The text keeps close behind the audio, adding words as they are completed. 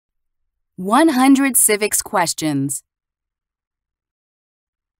100 civics questions.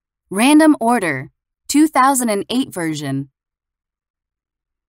 Random order, 2008 version.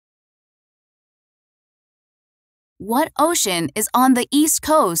 What ocean is on the east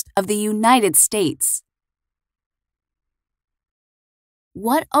coast of the United States?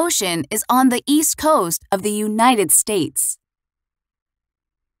 What ocean is on the east coast of the United States?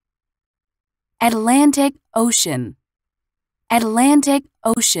 Atlantic Ocean. Atlantic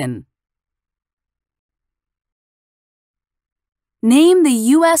Ocean. Name the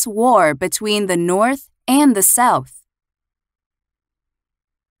US war between the North and the South.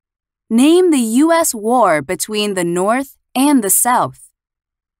 Name the US war between the North and the South.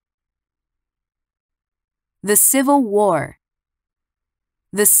 The Civil War.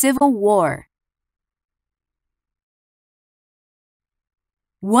 The Civil War.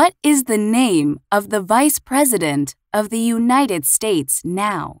 What is the name of the Vice President of the United States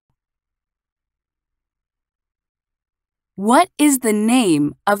now? What is the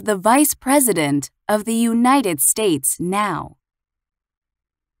name of the Vice President of the United States now?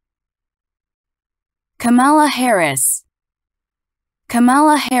 Kamala Harris.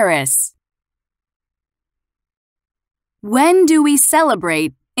 Kamala Harris. When do we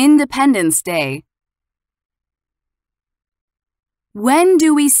celebrate Independence Day? When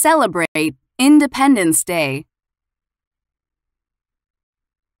do we celebrate Independence Day?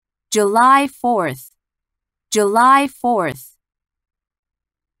 July 4th. July 4th.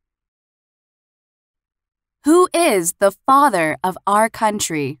 Who is the father of our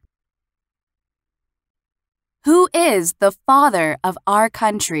country? Who is the father of our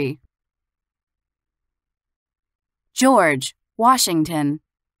country? George Washington.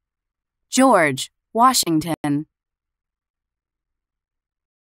 George Washington.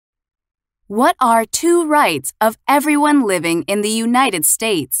 What are two rights of everyone living in the United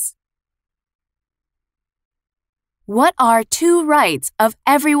States? What are two rights of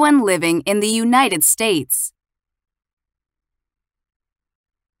everyone living in the United States?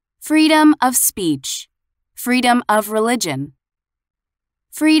 Freedom of speech. Freedom of religion.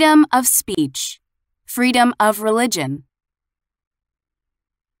 Freedom of speech. Freedom of religion.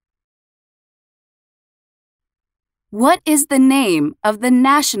 What is the name of the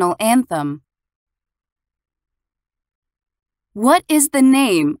national anthem? What is the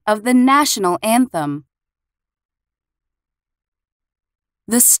name of the national anthem?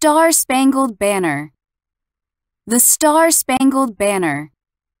 The Star-Spangled Banner. The Star-Spangled Banner.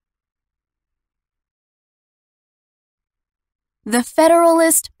 The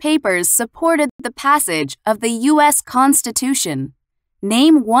Federalist Papers supported the passage of the US Constitution.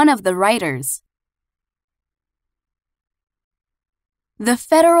 Name one of the writers. The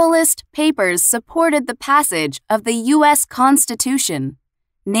Federalist Papers supported the passage of the US Constitution.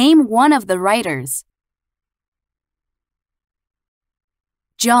 Name one of the writers.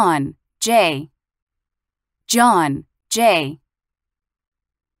 John Jay. John Jay.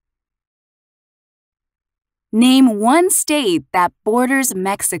 Name one state that borders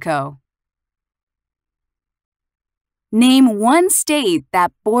Mexico. Name one state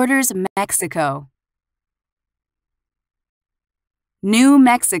that borders Mexico. New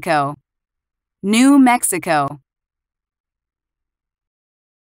Mexico. New Mexico.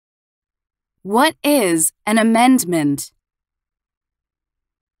 What is an amendment?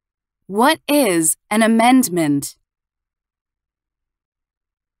 What is an amendment?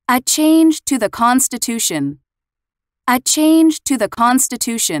 A change to the Constitution. A change to the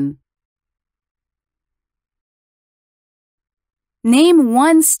Constitution. Name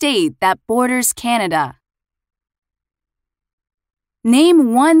one state that borders Canada.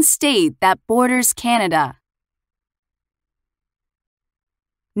 Name one state that borders Canada.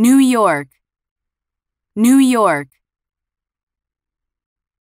 New York. New York.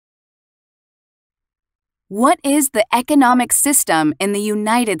 What is the economic system in the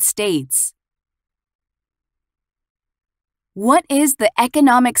United States? What is the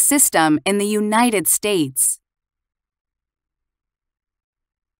economic system in the United States?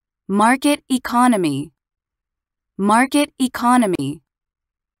 Market economy. Market economy.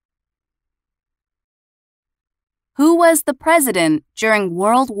 Who was the president during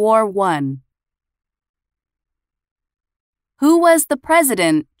World War I? Who was the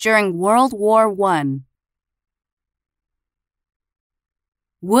president during World War I?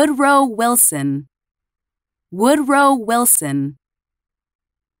 Woodrow Wilson. Woodrow Wilson.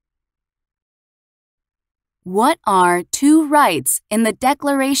 What are two rights in the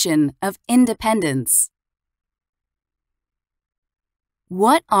Declaration of Independence?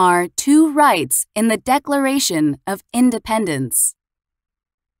 What are two rights in the Declaration of Independence?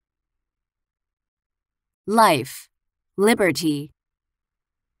 life, liberty,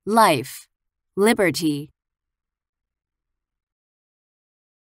 life, liberty.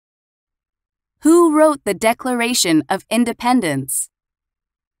 Who wrote the Declaration of Independence?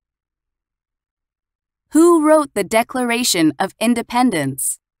 Who wrote the Declaration of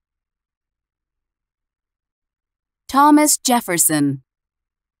Independence? Thomas Jefferson.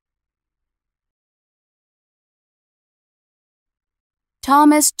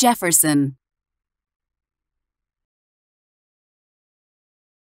 Thomas Jefferson.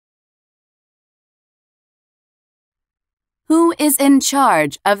 Who is in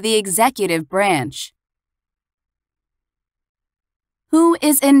charge of the executive branch? Who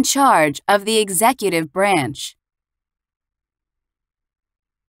is in charge of the executive branch?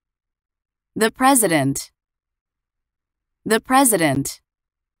 The President. The President.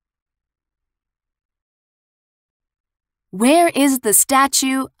 Where is the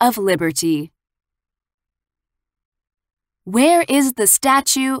Statue of Liberty? Where is the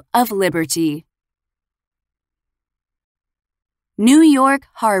Statue of Liberty? New York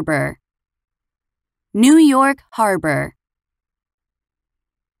Harbor. New York Harbor.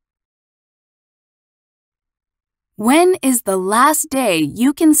 When is the last day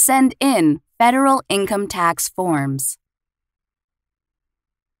you can send in federal income tax forms?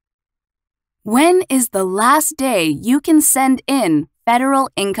 When is the last day you can send in federal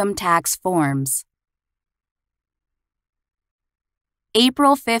income tax forms?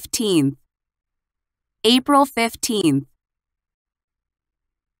 April 15th. April 15th.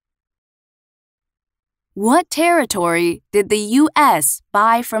 What territory did the U.S.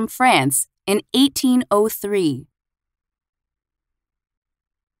 buy from France in 1803?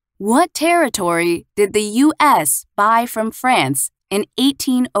 What territory did the U.S. buy from France in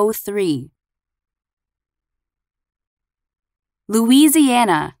 1803?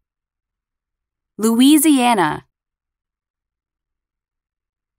 Louisiana. Louisiana.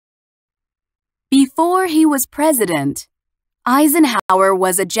 Before he was president, Eisenhower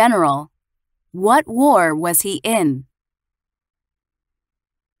was a general. What war was he in?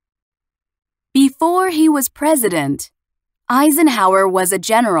 Before he was president, Eisenhower was a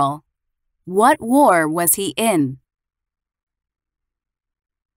general. What war was he in?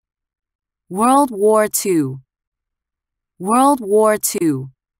 World War II. World War II.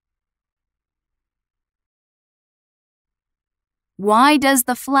 Why does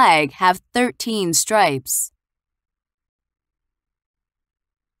the flag have 13 stripes?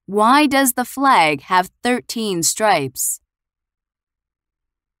 Why does the flag have 13 stripes?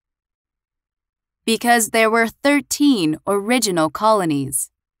 Because there were 13 original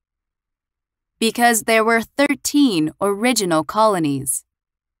colonies. Because there were 13 original colonies.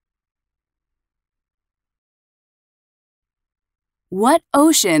 What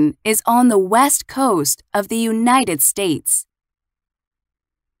ocean is on the west coast of the United States?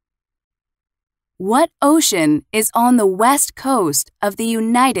 What ocean is on the west coast of the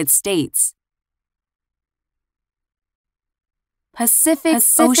United States? Pacific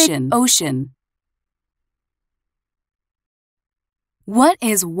Ocean. What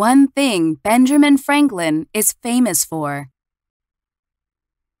is one thing Benjamin Franklin is famous for?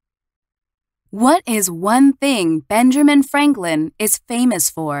 What is one thing Benjamin Franklin is famous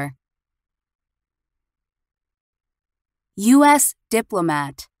for? U.S.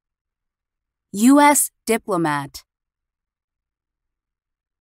 diplomat. U.S. diplomat.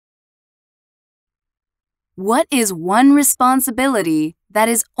 What is one responsibility that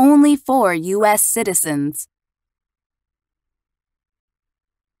is only for U.S. citizens?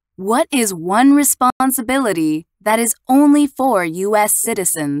 What is one responsibility that is only for U.S.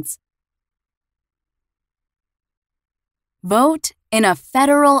 citizens? Vote in a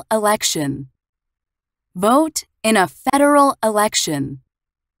federal election. Vote in a federal election.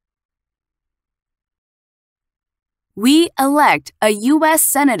 We elect a U.S.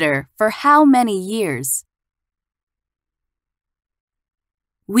 Senator for how many years?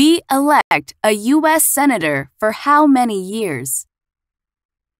 We elect a U.S. Senator for how many years?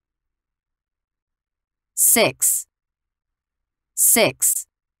 6. 6.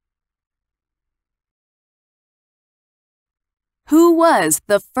 Who was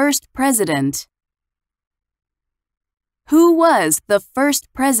the first president? Who was the first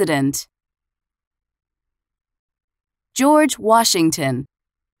president? George Washington.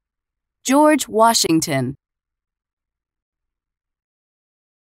 George Washington.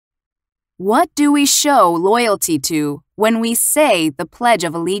 What do we show loyalty to when we say the Pledge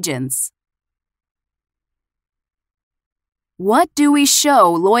of Allegiance? What do we show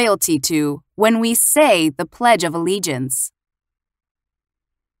loyalty to when we say the Pledge of Allegiance?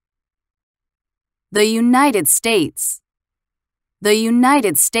 The United States. The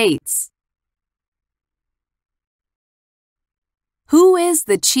United States. Who is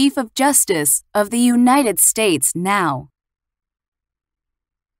the Chief of Justice of the United States now?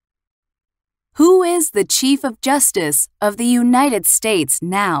 Who is the Chief of Justice of the United States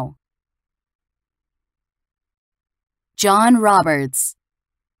now? John Roberts.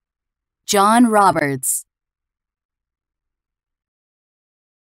 John Roberts.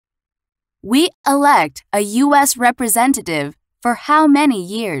 We elect a U.S. representative for how many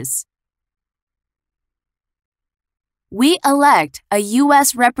years? We elect a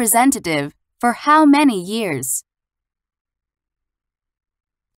U.S. representative for how many years?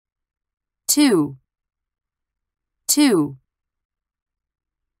 2. 2.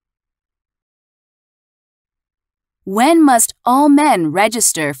 When must all men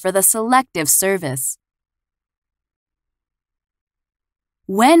register for the Selective Service?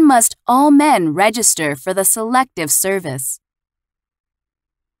 When must all men register for the Selective Service?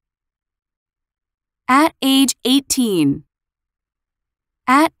 At age 18.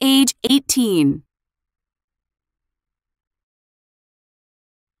 At age 18.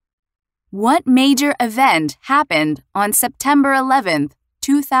 What major event happened on September 11,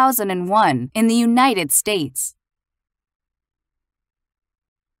 2001 in the United States?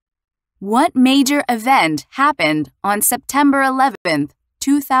 What major event happened on September 11,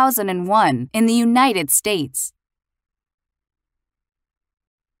 2001 in the United States?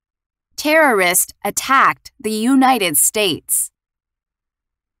 Terrorist attacked the United States.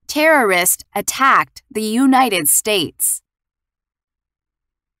 Terrorist attacked the United States.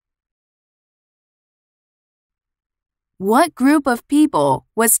 What group of people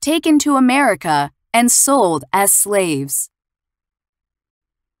was taken to America and sold as slaves?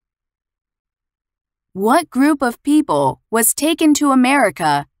 What group of people was taken to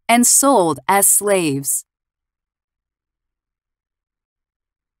America and sold as slaves?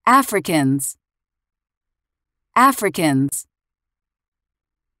 Africans. Africans.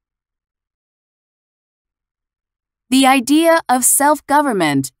 The idea of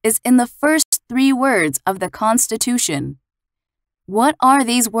self-government is in the first 3 words of the Constitution. What are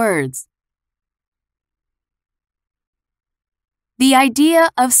these words? The idea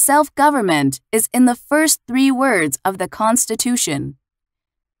of self-government is in the first 3 words of the Constitution.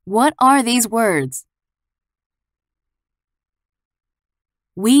 What are these words?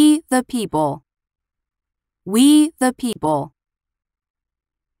 We the people. We the people.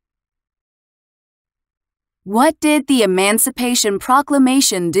 What did the Emancipation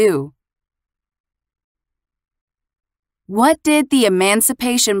Proclamation do? What did the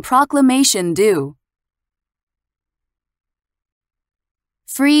Emancipation Proclamation do?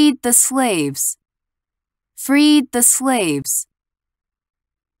 Freed the slaves. Freed the slaves.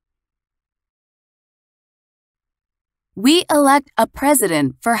 We elect a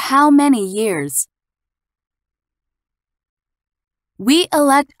president for how many years? We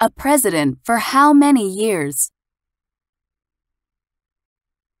elect a president for how many years?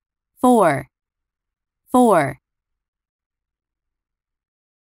 4. 4.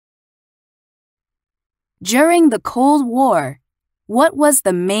 During the Cold War, what was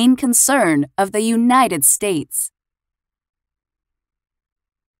the main concern of the United States?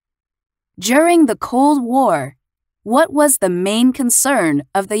 During the Cold War, what was the main concern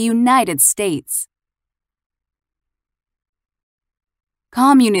of the United States?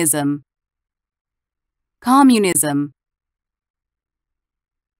 Communism. Communism.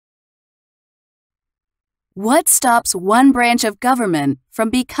 What stops one branch of government from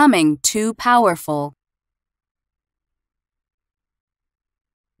becoming too powerful?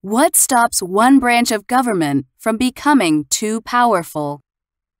 What stops one branch of government from becoming too powerful?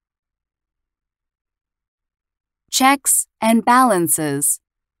 Checks and balances.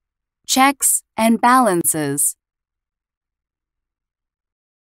 Checks and balances.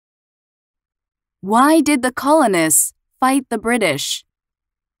 Why did the colonists fight the British?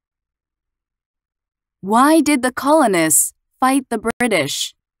 Why did the colonists fight the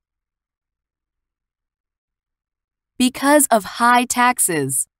British? Because of high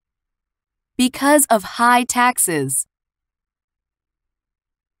taxes. Because of high taxes.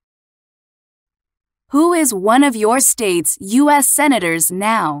 Who is one of your state's U.S. senators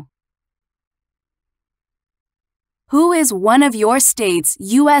now? Who is one of your state's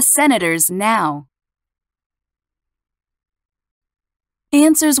U.S. senators now?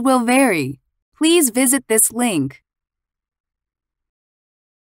 Answers will vary. Please visit this link.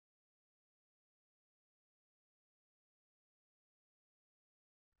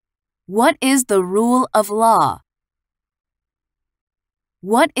 What is the rule of law?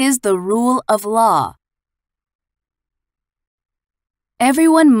 What is the rule of law?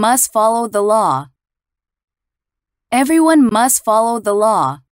 Everyone must follow the law. Everyone must follow the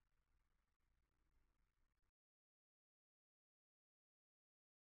law.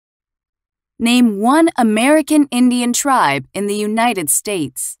 Name one American Indian tribe in the United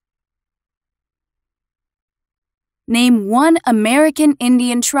States. Name one American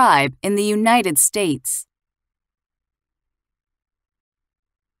Indian tribe in the United States.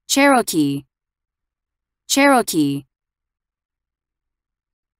 Cherokee. Cherokee.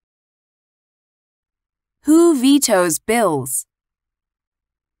 Who vetoes bills?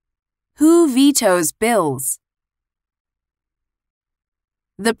 Who vetoes bills?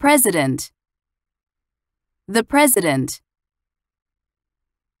 The President. The President.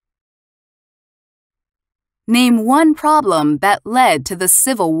 Name one problem that led to the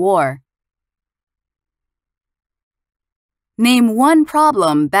Civil War. Name one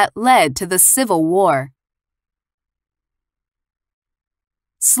problem that led to the Civil War.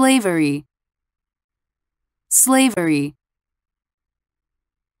 Slavery. Slavery.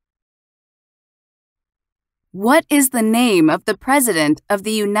 What is the name of the President of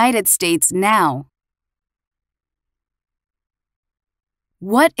the United States now?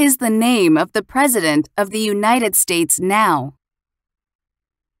 What is the name of the President of the United States now?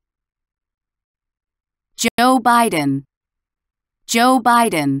 Joe Biden. Joe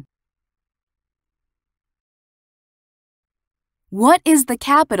Biden. What is the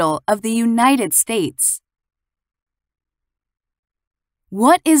capital of the United States?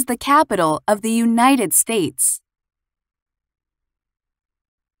 What is the capital of the United States?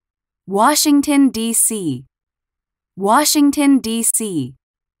 Washington, D.C. Washington, D.C.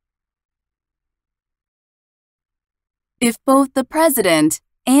 If both the President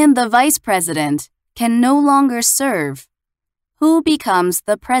and the Vice President can no longer serve, who becomes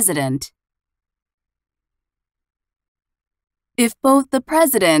the President? If both the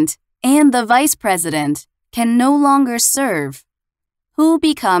President and the Vice President can no longer serve, who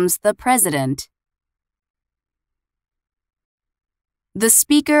becomes the President? The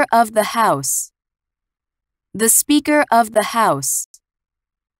Speaker of the House. The Speaker of the House.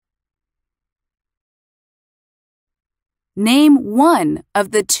 Name one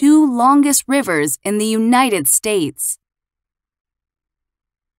of the two longest rivers in the United States.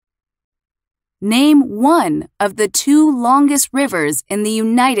 Name one of the two longest rivers in the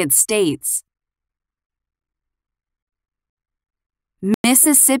United States.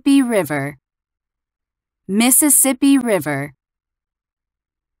 Mississippi River. Mississippi River.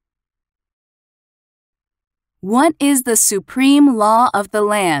 What is the supreme law of the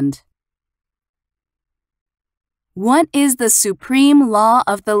land? What is the supreme law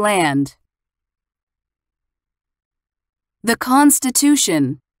of the land? The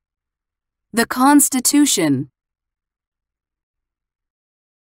Constitution. The Constitution.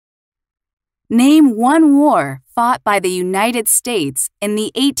 Name one war fought by the United States in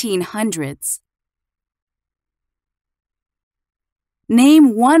the 1800s.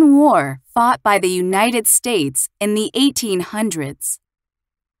 Name one war fought by the United States in the 1800s.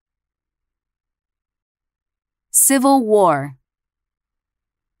 Civil War.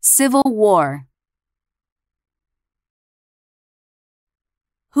 Civil War.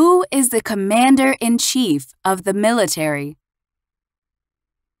 Who is the Commander-in-Chief of the military?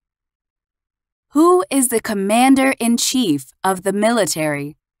 Who is the Commander-in-Chief of the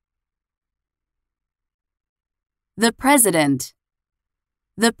military? The President.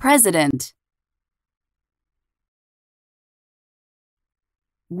 The President.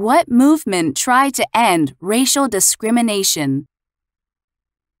 What movement tried to end racial discrimination?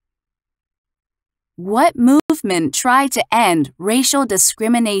 What movement tried to end racial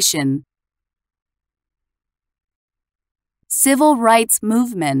discrimination? Civil Rights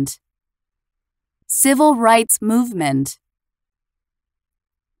Movement. Civil Rights Movement.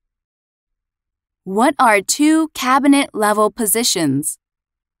 What are two cabinet-level positions?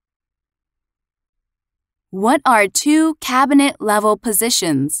 What are two cabinet-level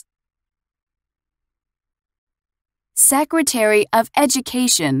positions? Secretary of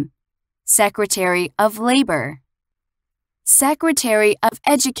Education, Secretary of Labor. Secretary of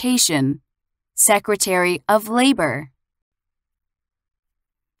Education, Secretary of Labor.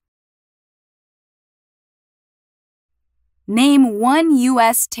 Name one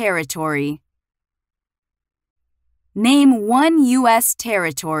U.S. territory. Name one U.S.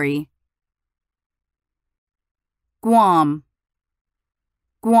 territory. Guam.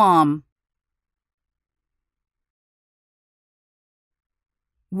 Guam.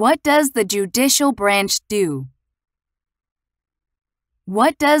 What does the judicial branch do?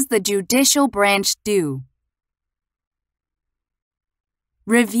 What does the judicial branch do?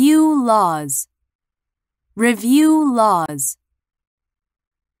 Review laws. Review laws.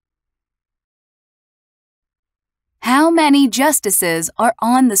 How many justices are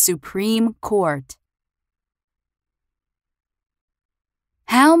on the Supreme Court?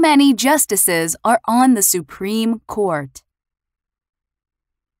 How many justices are on the Supreme Court?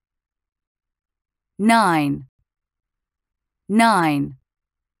 9. 9.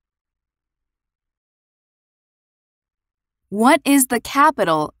 What is the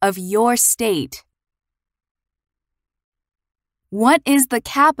capital of your state? What is the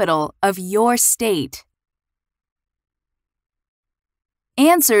capital of your state?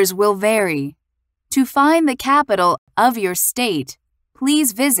 Answers will vary. To find the capital of your state,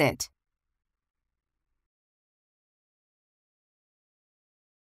 please visit.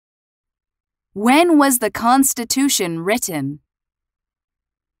 When was the Constitution written?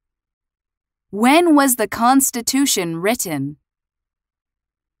 When was the Constitution written?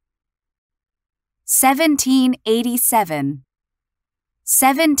 1787.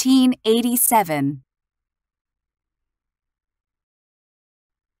 1787.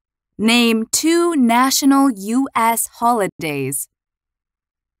 Name 2 national U.S. holidays.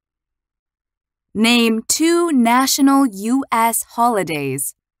 Name 2 national U.S.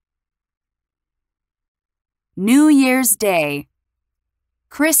 holidays. New Year's Day.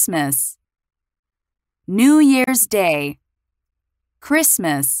 Christmas. New Year's Day.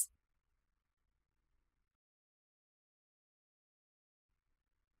 Christmas.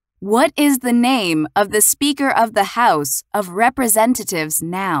 What is the name of the Speaker of the House of Representatives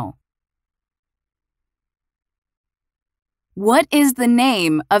now? What is the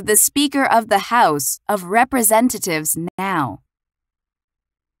name of the Speaker of the House of Representatives now?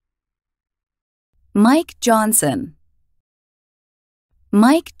 Mike Johnson.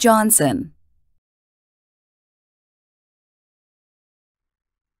 Mike Johnson.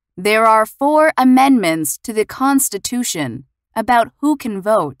 There are 4 amendments to the Constitution about who can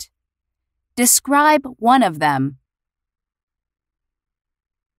vote. Describe one of them.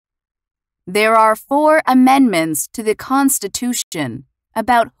 There are 4 amendments to the Constitution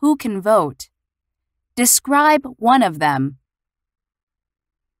about who can vote. Describe one of them.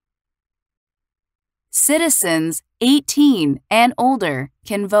 Citizens 18 and older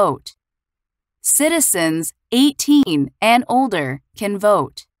can vote. Citizens 18 and older can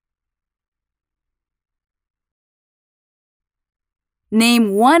vote.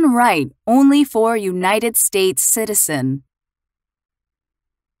 Name one right only for United States citizen.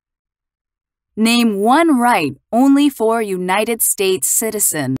 Name one right only for United States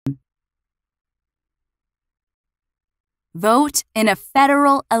citizen. Vote in a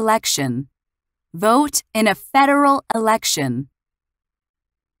federal election. Vote in a federal election.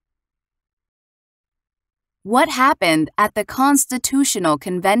 What happened at the Constitutional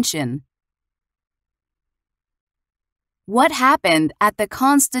Convention? What happened at the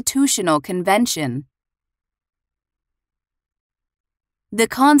Constitutional Convention? The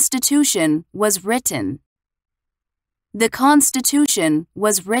Constitution was written. The Constitution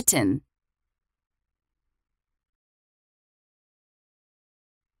was written.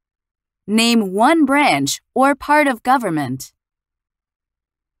 Name one branch or part of government.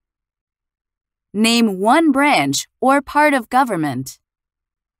 Name one branch or part of government.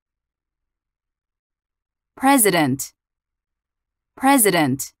 President.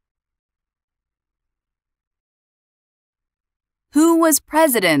 President. Who was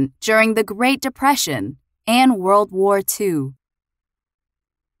president during the Great Depression and World War II?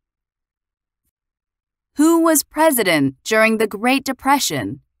 Who was president during the Great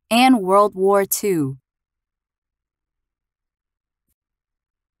Depression and World War II?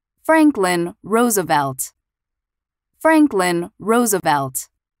 Franklin Roosevelt. Franklin Roosevelt.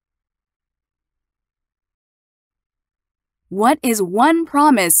 What is one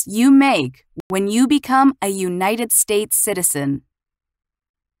promise you make when you become a United States citizen?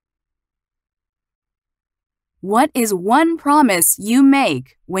 What is one promise you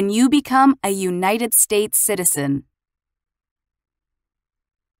make when you become a United States citizen?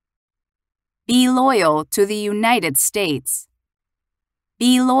 Be loyal to the United States.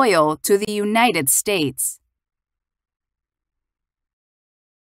 Be loyal to the United States.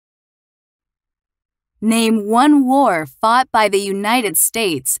 Name one war fought by the United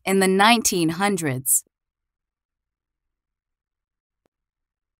States in the 1900s.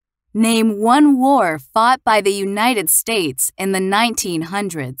 Name one war fought by the United States in the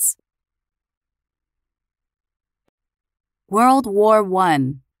 1900s. World War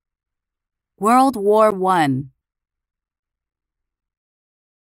I. World War I.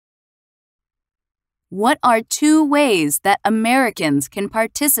 What are 2 ways that Americans can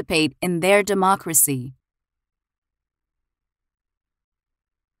participate in their democracy?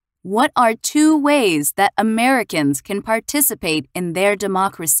 What are 2 ways that Americans can participate in their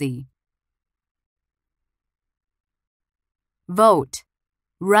democracy? Vote.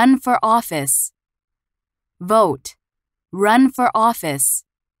 Run for office. Vote. Run for office.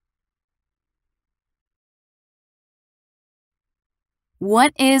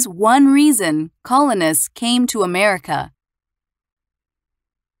 What is one reason colonists came to America?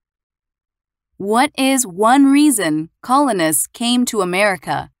 What is one reason colonists came to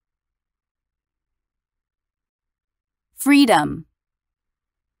America? Freedom.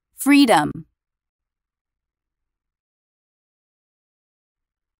 Freedom.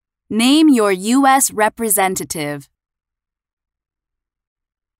 Name your U.S. representative.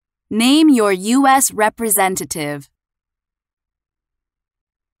 Name your U.S. representative.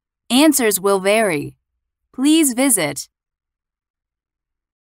 Answers will vary. Please visit.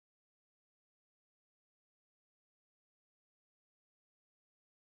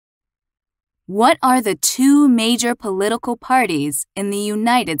 What are the 2 major political parties in the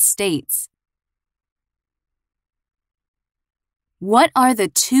United States? What are the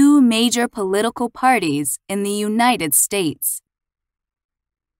 2 major political parties in the United States?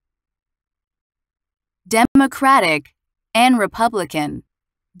 Democratic and Republican.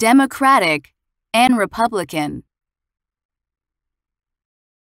 Democratic and Republican.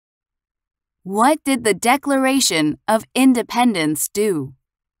 What did the Declaration of Independence do?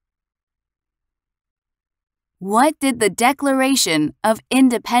 What did the Declaration of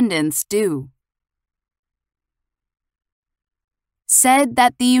Independence do? Said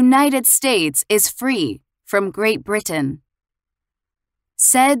that the United States is free from Great Britain.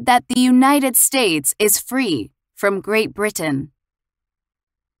 Said that the United States is free from Great Britain.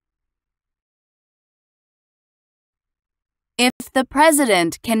 If the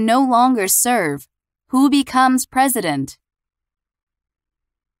president can no longer serve, who becomes president?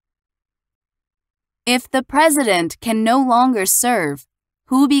 If the president can no longer serve,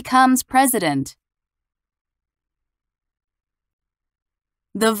 who becomes president?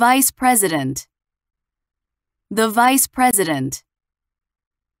 The vice president. The vice president.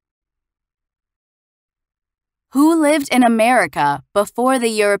 Who lived in America before the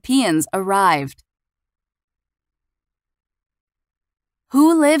Europeans arrived?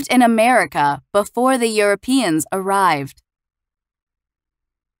 Who lived in America before the Europeans arrived?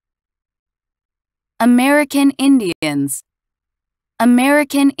 American Indians.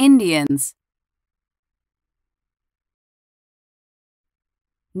 American Indians.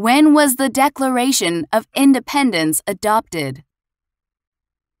 When was the Declaration of Independence adopted?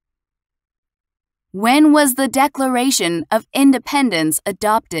 When was the Declaration of Independence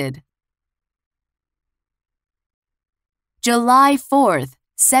adopted? July 4th,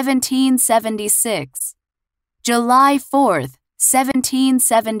 1776. July 4th,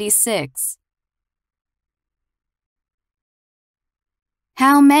 1776.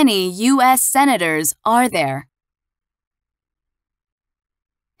 How many U.S. Senators are there?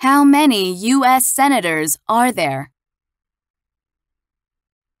 How many U.S. Senators are there?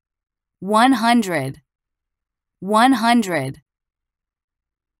 100. 100.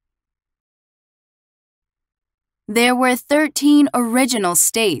 There were 13 original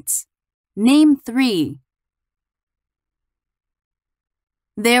states. Name 3.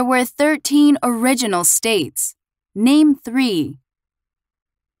 There were 13 original states. Name 3.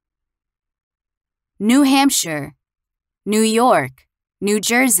 New Hampshire, New York, New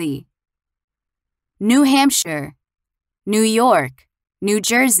Jersey. New Hampshire, New York, New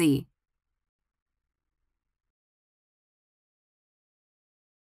Jersey.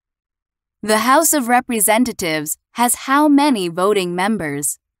 The House of Representatives has how many voting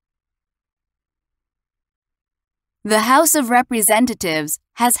members? The House of Representatives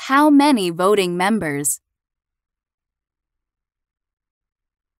has how many voting members?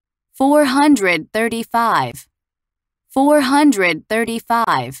 435.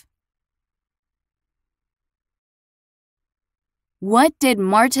 435. What did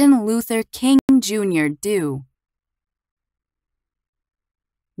Martin Luther King Jr. do?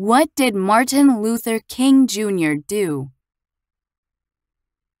 What did Martin Luther King Jr. do?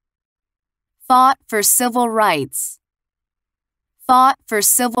 Fought for civil rights. Fought for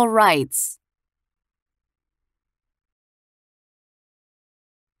civil rights.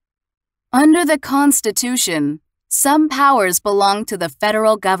 Under the Constitution, some powers belong to the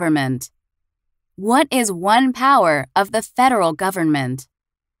federal government. What is one power of the federal government?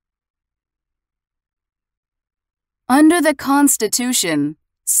 Under the Constitution,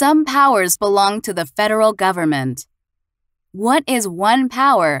 Some powers belong to the federal government. What is one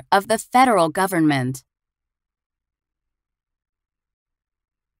power of the federal government?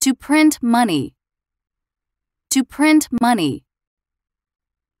 To print money. To print money.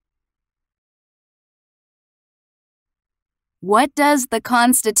 What does the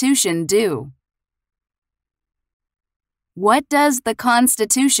Constitution do? What does the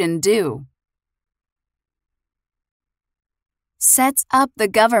Constitution do? Sets up the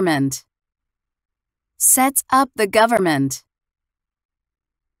government. Sets up the government.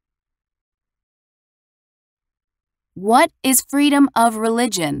 What is freedom of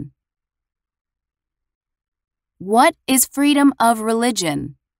religion? What is freedom of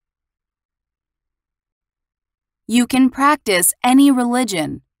religion? You can practice any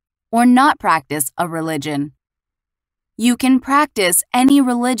religion or not practice a religion. You can practice any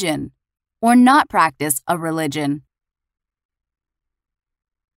religion or not practice a religion.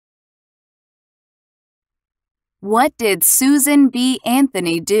 What did Susan B.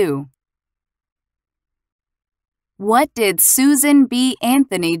 Anthony do? What did Susan B.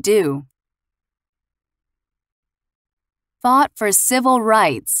 Anthony do? Fought for civil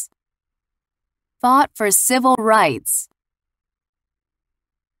rights. Fought for civil rights.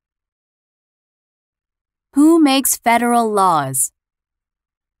 Who makes federal laws?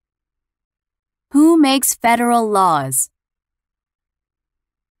 Who makes federal laws?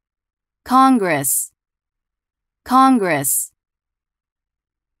 Congress. Congress.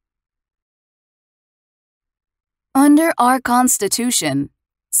 Under our Constitution,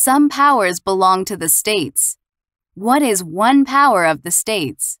 some powers belong to the states. What is one power of the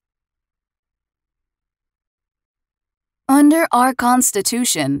states? Under our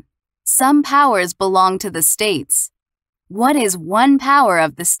Constitution, some powers belong to the states. What is one power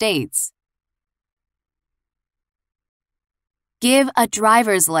of the states? Give a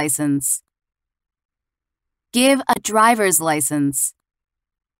driver's license. Give a driver's license.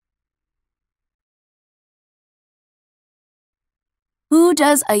 Who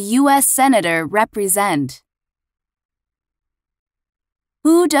does a US Senator represent?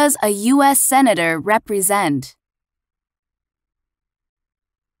 Who does a US Senator represent?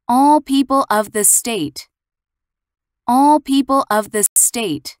 All people of the state. All people of the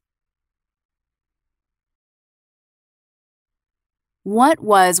state. What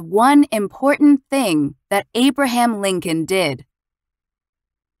was one important thing that Abraham Lincoln did?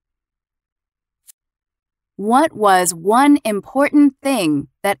 What was one important thing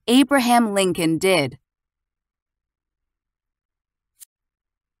that Abraham Lincoln did?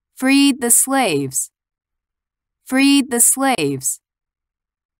 Freed the slaves. Freed the slaves.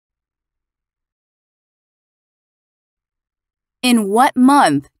 In what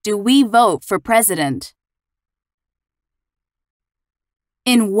month do we vote for president?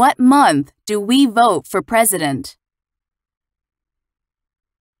 In what month do we vote for president?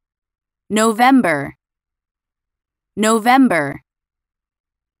 November. November.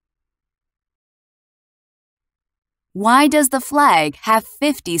 Why does the flag have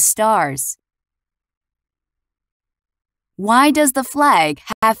 50 stars? Why does the flag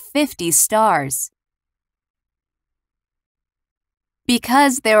have 50 stars?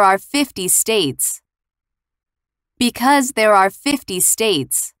 Because there are 50 states. Because there are 50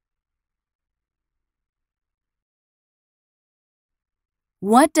 states.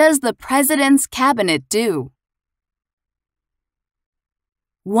 What does the President's Cabinet do?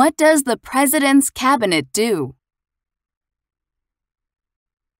 What does the President's Cabinet do?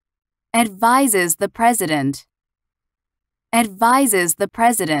 Advises the President. Advises the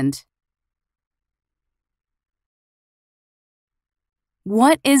President.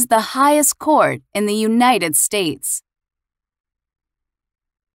 What is the highest court in the United States?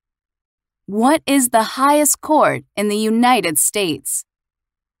 What is the highest court in the United States?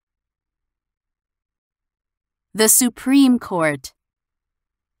 The Supreme Court.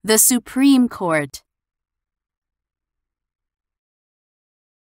 The Supreme Court.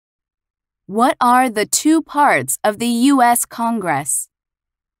 What are the two parts of the US Congress?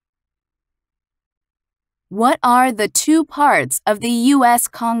 What are the two parts of the US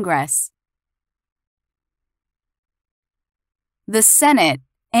Congress? The Senate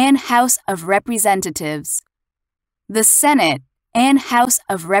and House of Representatives. The Senate and House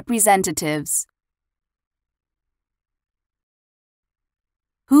of Representatives.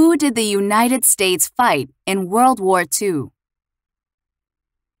 Who did the United States fight in World War II?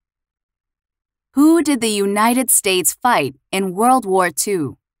 Who did the United States fight in World War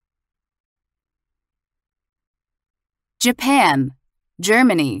II? Japan,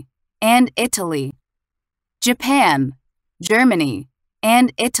 Germany, and Italy. Japan, Germany,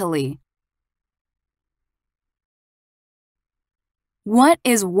 and Italy. What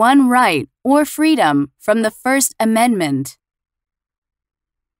is one right or freedom from the First Amendment?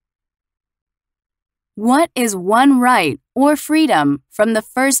 What is one right or freedom from the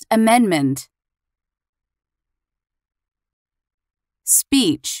First Amendment?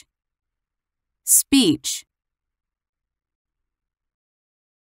 Speech. Speech.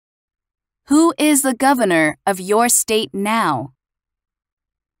 Who is the governor of your state now?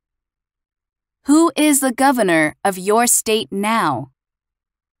 Who is the governor of your state now?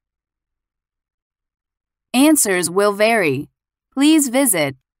 Answers will vary. Please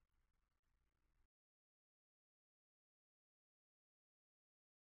visit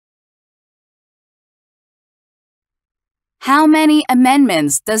How many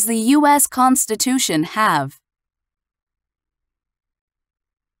amendments does the US Constitution have?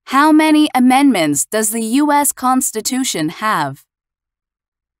 How many amendments does the US Constitution have?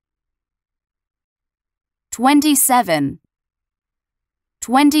 27.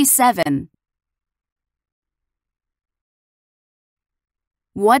 27.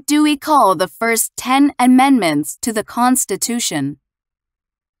 What do we call the first 10 amendments to the Constitution?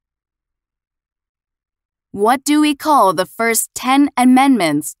 What do we call the first 10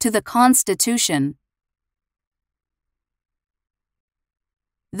 amendments to the Constitution?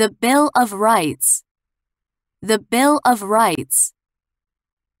 The Bill of Rights. The Bill of Rights.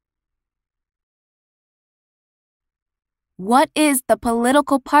 What is the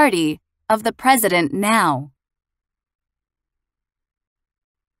political party of the president now?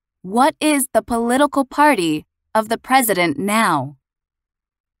 What is the political party of the president now?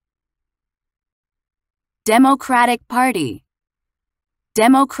 Democratic Party.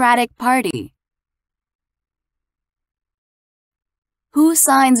 Democratic Party. Who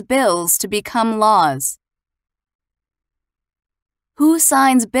signs bills to become laws? Who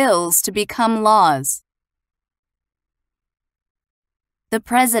signs bills to become laws? The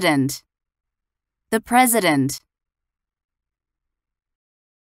President. The President.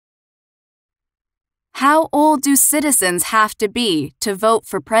 How old do citizens have to be to vote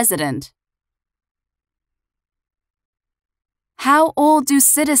for president? How old do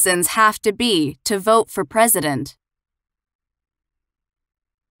citizens have to be to vote for president?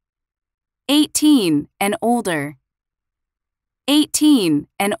 18 and older. 18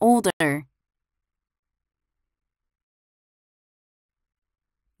 and older.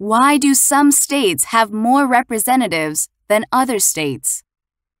 Why do some states have more representatives than other states?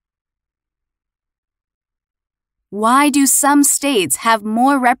 Why do some states have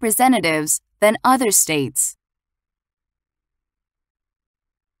more representatives than other states?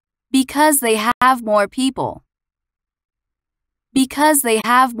 Because they have more people. Because they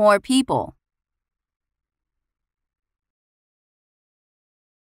have more people.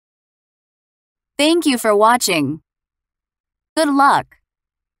 Thank you for watching. Good luck.